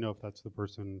 and how do you know if that's the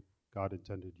person God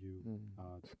intended you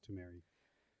to marry?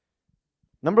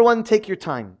 Number one, take your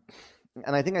time.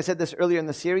 And I think I said this earlier in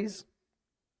the series.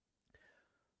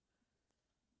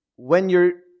 When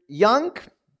you're young,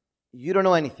 you don't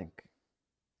know anything.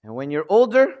 And when you're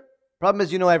older, problem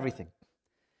is you know everything.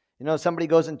 You know, somebody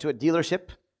goes into a dealership,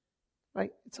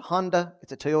 right? It's a Honda,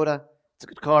 it's a Toyota, it's a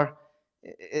good car.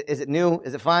 Is it new?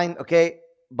 Is it fine? Okay,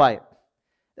 buy it.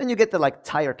 Then you get the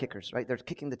tire kickers, right? They're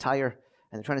kicking the tire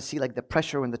and they're trying to see the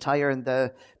pressure in the tire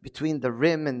and between the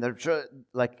rim and the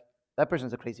that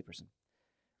person's a crazy person.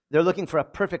 They're looking for a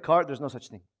perfect car. There's no such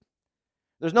thing.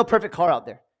 There's no perfect car out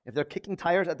there. If they're kicking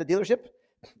tires at the dealership,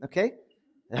 okay,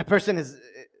 that person is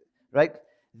right.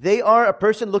 They are a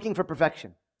person looking for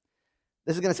perfection.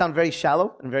 This is going to sound very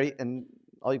shallow and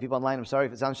all you people online, I'm sorry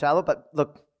if it sounds shallow, but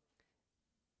look,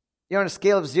 you're on a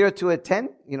scale of 0 to a 10,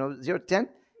 0 to 10,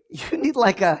 you need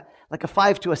like a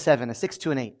 5 to a 7, a 6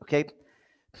 to an 8, okay?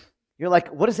 You're like,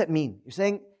 what does that mean? You're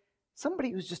saying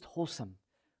somebody who's just wholesome,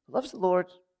 loves the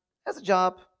Lord, has a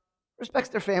job, respects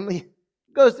their family,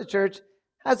 goes to church,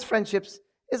 has friendships,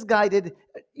 is guided.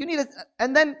 You need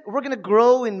and then we're going to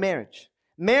grow in marriage.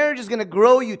 Marriage is going to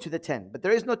grow you to the 10, but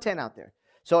there is no 10 out there.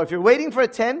 So if you're waiting for a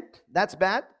 10, that's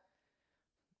bad.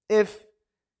 If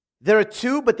they're a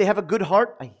 2, but they have a good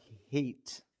heart, I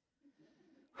hate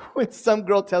when some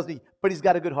girl tells me, but he's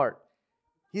got a good heart.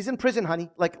 He's in prison, honey.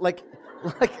 Like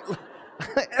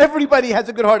everybody has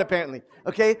a good heart, apparently.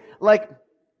 Okay?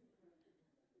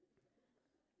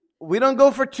 We don't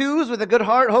go for 2s with a good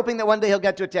heart, hoping that one day he'll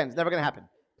get to a 10. It's never going to happen.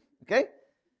 Okay?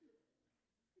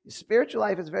 Your spiritual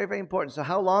life is very, very important. So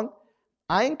how long?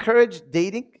 I encourage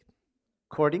dating,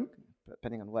 courting,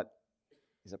 depending on what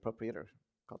is appropriate or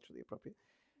culturally appropriate.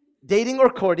 Dating or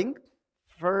courting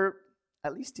for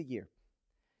at least a year.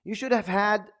 You should have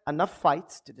had enough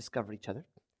fights to discover each other.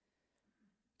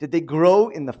 Did they grow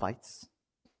in the fights?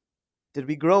 Did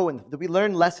we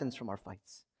learn lessons from our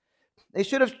fights? They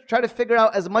should have tried to figure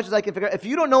out as much as I can figure out. If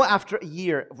you don't know after a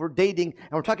year, if we're dating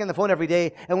and we're talking on the phone every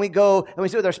day and we go and we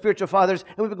sit with our spiritual fathers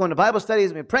and we've been going to Bible studies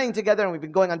and we've been praying together and we've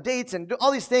been going on dates and do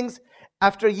all these things,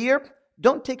 after a year,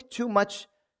 don't take too much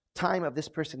time of this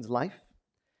person's life.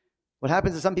 What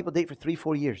happens is some people date for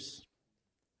 3-4 years.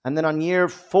 And then on year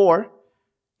 4,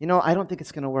 I don't think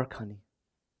it's going to work, honey.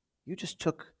 You just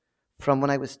took from when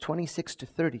I was 26 to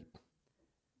 30.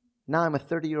 Now I'm a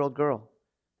 30-year-old girl.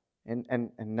 And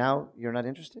now you're not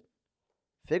interested?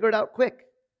 Figure it out quick.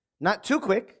 Not too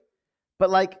quick,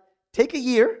 but take a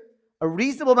year, a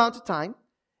reasonable amount of time,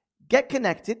 get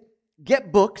connected,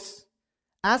 get books,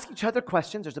 ask each other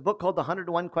questions. There's a book called The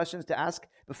 101 Questions to Ask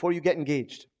Before You Get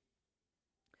Engaged.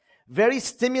 Very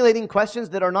stimulating questions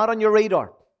that are not on your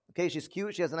radar. Okay, she's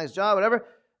cute, she has a nice job, whatever.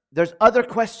 There's other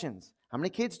questions. How many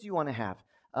kids do you want to have?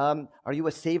 Are you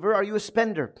a saver? Are you a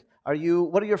spender?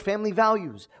 What are your family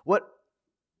values?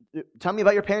 Tell me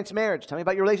about your parents' marriage. Tell me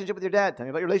about your relationship with your dad. Tell me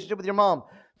about your relationship with your mom.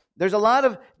 There's a lot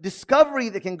of discovery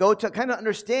that can go to kind of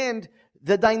understand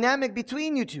the dynamic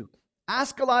between you two.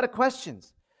 Ask a lot of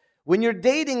questions. When you're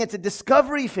dating, it's a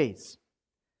discovery phase.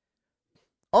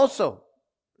 Also,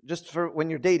 just for when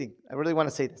you're dating, I really want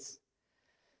to say this.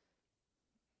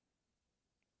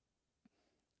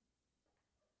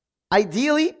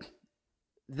 Ideally,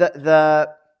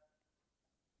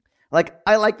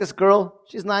 I like this girl.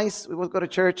 She's nice. We both go to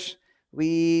church.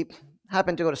 We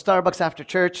happen to go to Starbucks after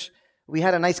church. We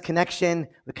had a nice connection.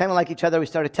 We kind of like each other. We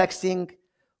started texting.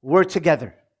 We're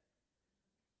together.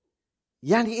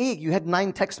 Yani, you had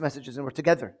 9 text messages and we're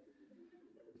together.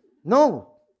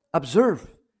 No. Observe.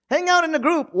 Hang out in a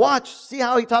group. Watch. See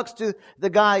how he talks to the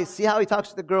guys. See how he talks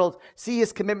to the girls. See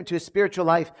his commitment to his spiritual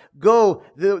life. Go.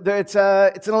 It's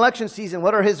an election season.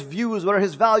 What are his views? What are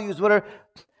his values?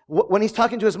 When he's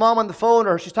talking to his mom on the phone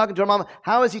or she's talking to her mom,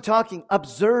 how is he talking?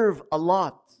 Observe a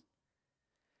lot.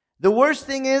 The worst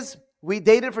thing is we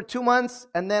dated for 2 months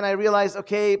and then I realized,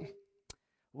 okay,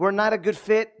 we're not a good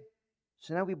fit.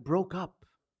 So now we broke up.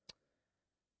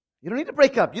 You don't need to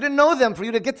break up. You didn't know them for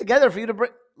you to get together, for you to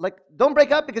break. Don't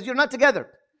break up because you're not together.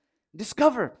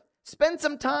 Discover. Spend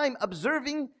some time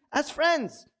observing as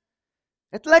friends.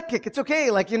 It's okay.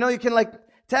 You can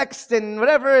text and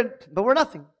whatever, but we're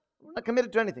nothing. We're not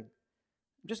committed to anything.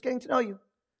 I'm just getting to know you.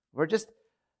 We're just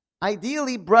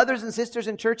ideally brothers and sisters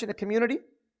in church in a community.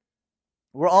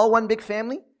 We're all one big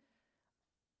family.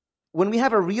 When we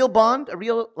have a real bond, a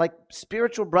real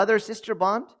spiritual brother-sister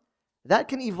bond, that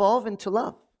can evolve into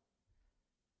love.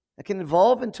 It can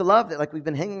evolve into love that we've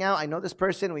been hanging out. I know this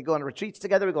person. We go on retreats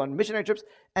together. We go on missionary trips.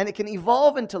 And it can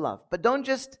evolve into love. But don't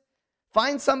just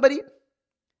Find somebody.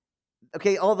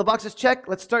 Okay, all the boxes check.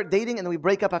 Let's start dating, and then we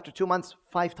break up after 2 months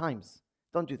 5 times.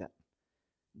 Don't do that.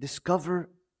 Discover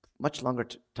much longer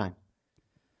time.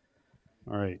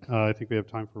 All right. I think we have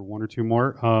time for one or two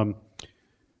more.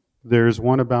 There's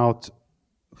one about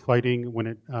fighting when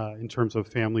it, in terms of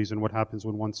families and what happens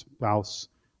when one spouse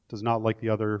does not like the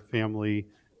other family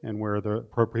and where are the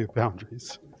appropriate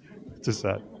boundaries. It's just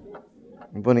that.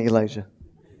 Bunny Elijah.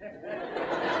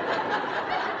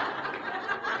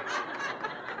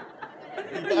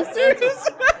 Are you serious?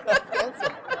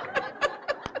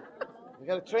 We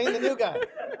gotta train the new guy.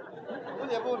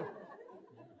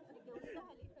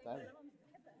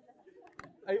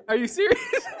 Are you serious?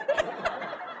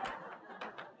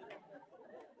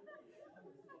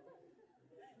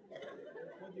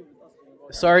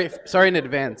 Sorry in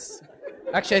advance.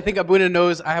 Actually, I think Abuna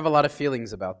knows I have a lot of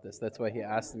feelings about this. That's why he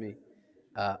asked me.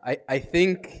 I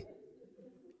think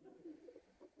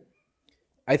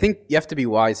you have to be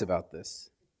wise about this,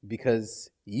 because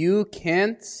you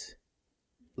can't,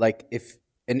 like, if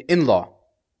an in-law,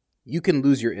 you can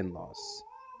lose your in-laws.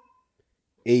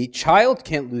 A child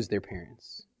can't lose their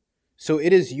parents. So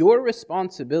it is your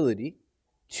responsibility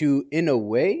to, in a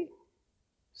way,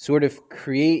 sort of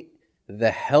create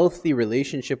the healthy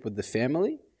relationship with the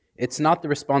family. It's not the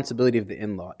responsibility of the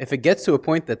in-law. If it gets to a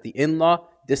point that the in-law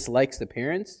dislikes the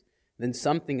parents, then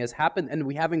something has happened and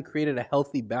we haven't created a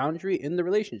healthy boundary in the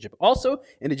relationship. Also,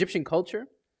 in Egyptian culture,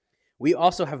 we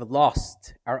also have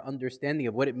lost our understanding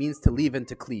of what it means to leave and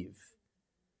to cleave.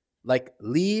 Like,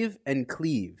 leave and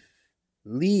cleave.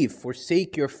 Leave,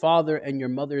 forsake your father and your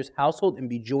mother's household and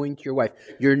be joined to your wife.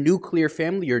 Your nuclear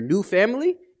family, your new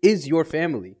family, is your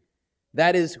family.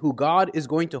 That is who God is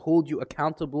going to hold you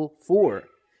accountable for.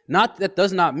 That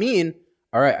does not mean,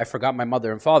 all right, I forgot my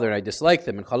mother and father and I dislike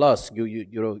them and khalas,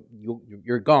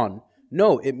 you're gone.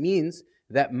 No, it means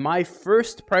that my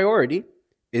first priority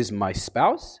is my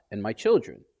spouse and my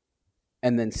children.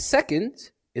 And then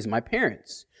second is my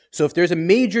parents. So if there's a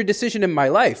major decision in my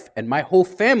life and my whole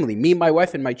family, me, my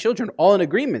wife, and my children, are all in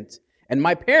agreement, and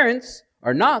my parents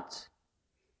are not,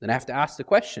 then I have to ask the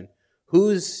question,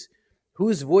 whose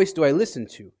voice do I listen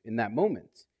to in that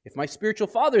moment? If my spiritual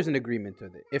father is in agreement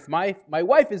with it, if my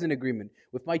wife is in agreement,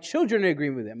 if my children are in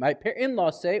agreement with it, my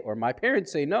in-laws say, or my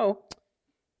parents say no,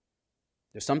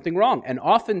 there's something wrong. And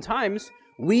oftentimes,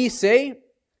 we say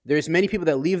there's many people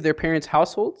that leave their parents'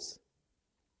 households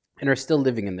and are still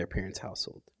living in their parents'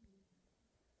 household.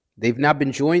 They've now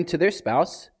been joined to their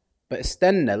spouse, but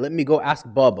istanna, let me go ask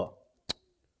Baba.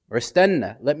 Or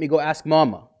istanna, let me go ask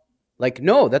Mama. Like,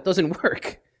 no, that doesn't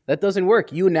work. That doesn't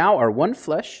work. You now are one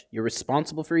flesh. You're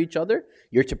responsible for each other.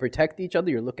 You're to protect each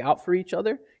other. You're to look out for each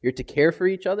other. You're to care for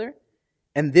each other.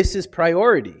 And this is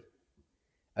priority.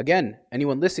 Again,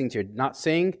 anyone listening to you, not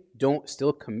saying don't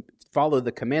still follow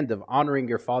the command of honoring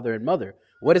your father and mother.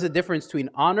 What is the difference between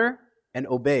honor and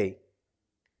obey?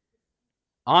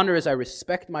 Honor is I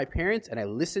respect my parents and I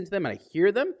listen to them and I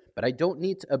hear them, but I don't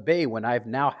need to obey when I've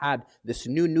now had this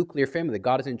new nuclear family that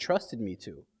God has entrusted me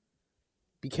to.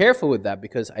 Be careful with that,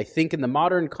 because I think in the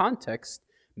modern context,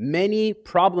 many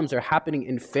problems are happening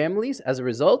in families as a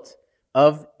result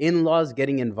of in-laws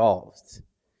getting involved.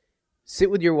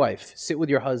 Sit with your wife, sit with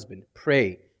your husband,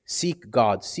 pray, seek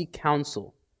God, seek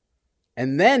counsel.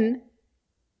 And then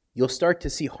you'll start to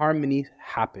see harmony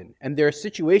happen. And there are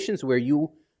situations where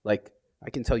I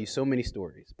can tell you so many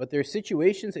stories, but there are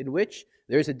situations in which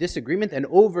there's a disagreement and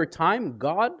over time,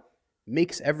 God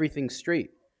makes everything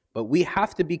straight. But we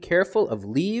have to be careful of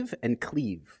leave and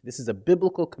cleave. This is a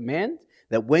biblical command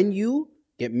that when you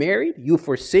get married, you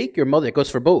forsake your mother. It goes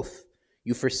for both.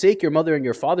 You forsake your mother and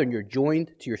your father and you're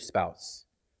joined to your spouse.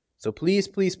 So please,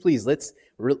 please, please, let's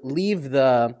leave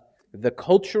the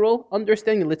cultural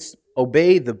understanding. Let's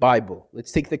obey the Bible.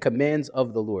 Let's take the commands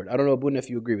of the Lord. I don't know, Abuna, if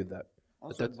you agree with that.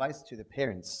 Also, advice to the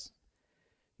parents.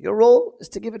 Your role is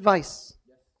to give advice.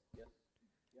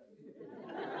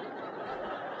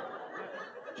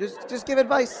 Just give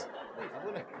advice.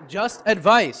 Just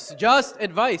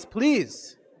advice,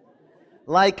 please.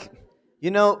 Like,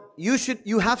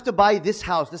 you have to buy this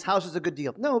house. This house is a good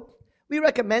deal. No, we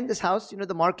recommend this house,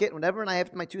 the market, whatever, and I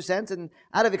have my 2 cents, and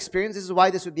out of experience, this is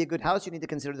why this would be a good house. You need to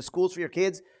consider the schools for your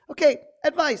kids. Okay,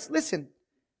 advice, listen.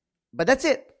 But that's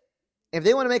it. If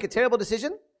they want to make a terrible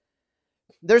decision,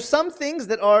 there's some things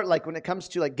that are, like when it comes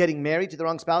to like getting married to the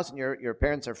wrong spouse and your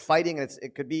parents are fighting, and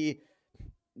it could be,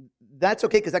 that's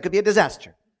okay, because that could be a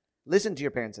disaster. Listen to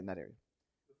your parents in that area.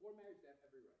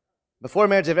 Before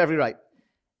marriage, they have every right.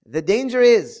 The danger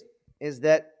is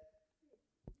that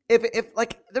if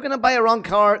like they're going to buy a wrong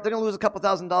car, they're going to lose a couple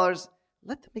 $1,000s,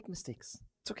 let them make mistakes.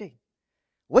 It's okay.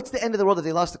 What's the end of the world if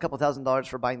they lost a couple $1,000s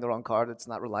for buying the wrong car that's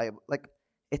not reliable? Like,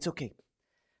 it's okay.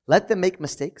 Let them make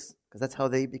mistakes, because that's how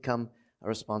they become a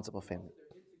responsible family.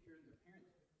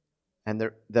 And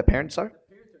the parents are?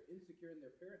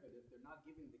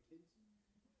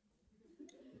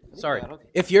 Sorry.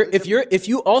 If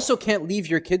you also can't leave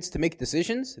your kids to make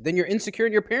decisions, then you're insecure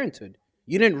in your parenthood.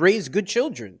 You didn't raise good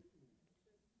children.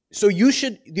 So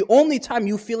the only time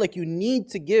you feel like you need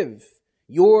to give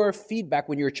your feedback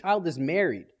when your child is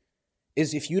married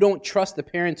is if you don't trust the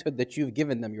parenthood that you've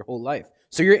given them your whole life.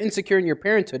 So you're insecure in your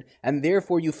parenthood, and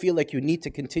therefore you feel like you need to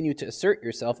continue to assert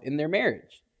yourself in their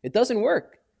marriage. It doesn't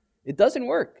work. It doesn't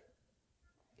work.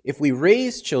 If we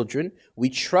raise children, we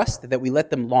trust that we let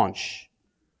them launch.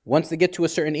 Once they get to a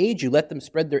certain age, you let them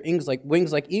spread their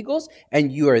wings like eagles,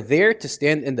 and you are there to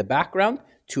stand in the background,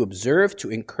 to observe, to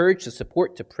encourage, to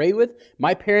support, to pray with.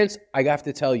 My parents, I have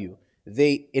to tell you,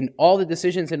 in all the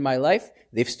decisions in my life,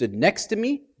 they've stood next to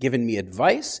me, given me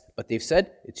advice, but they've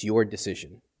said, it's your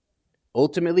decision.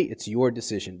 Ultimately, it's your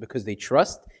decision, because they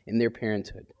trust in their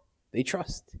parenthood. They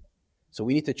trust. So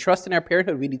we need to trust in our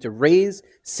parenthood. We need to raise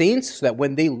saints so that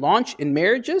when they launch in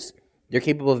marriages, they're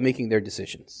capable of making their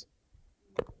decisions.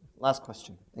 Last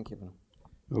question. Thank you, Bruno.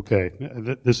 Okay.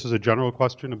 This is a general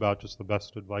question about just the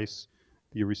best advice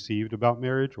you received about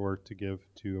marriage or to give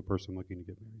to a person looking to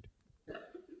get married.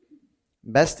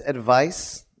 Best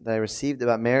advice that I received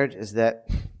about marriage is that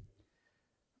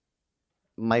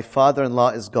my father-in-law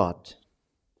is God.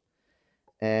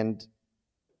 And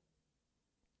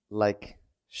like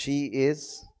she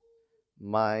is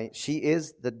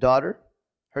the daughter,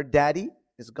 her daddy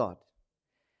is God.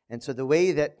 And so the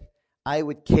way that I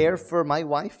would care for my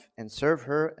wife and serve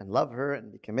her and love her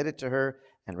and be committed to her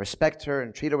and respect her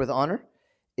and treat her with honor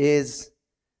is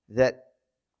that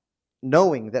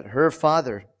knowing that her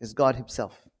father is God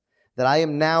himself, that I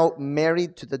am now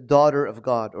married to the daughter of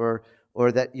God, or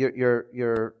that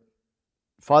your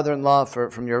father-in-law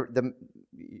from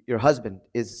your husband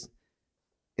is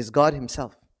God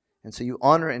himself. And so you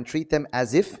honor and treat them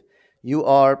as if you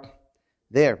are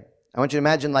there. I want you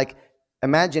to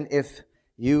imagine if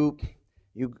do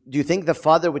you think the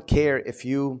father would care if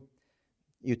you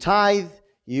tithe,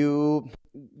 you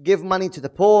give money to the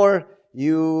poor,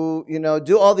 you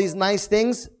do all these nice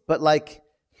things, but like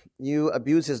you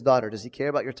abuse his daughter? Does he care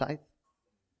about your tithe?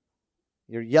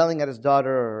 You're yelling at his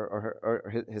daughter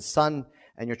or his son,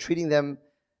 and you're treating them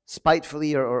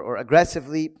spitefully or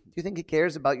aggressively. Do you think he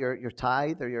cares about your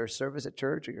tithe or your service at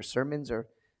church or your sermons? Or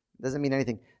it doesn't mean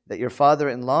anything. That your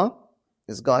father-in-law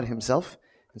is God himself.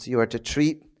 And so you are to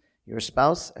treat your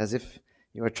spouse as if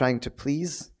you are trying to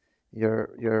please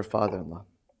your father-in-law.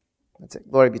 That's it.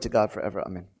 Glory be to God forever.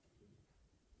 Amen.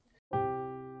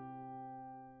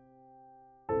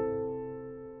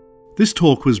 This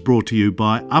talk was brought to you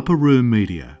by Upper Room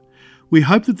Media. We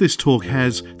hope that this talk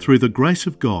has, through the grace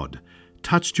of God,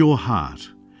 touched your heart,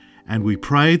 and we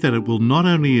pray that it will not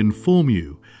only inform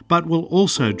you, but will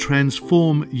also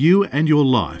transform you and your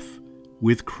life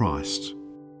with Christ.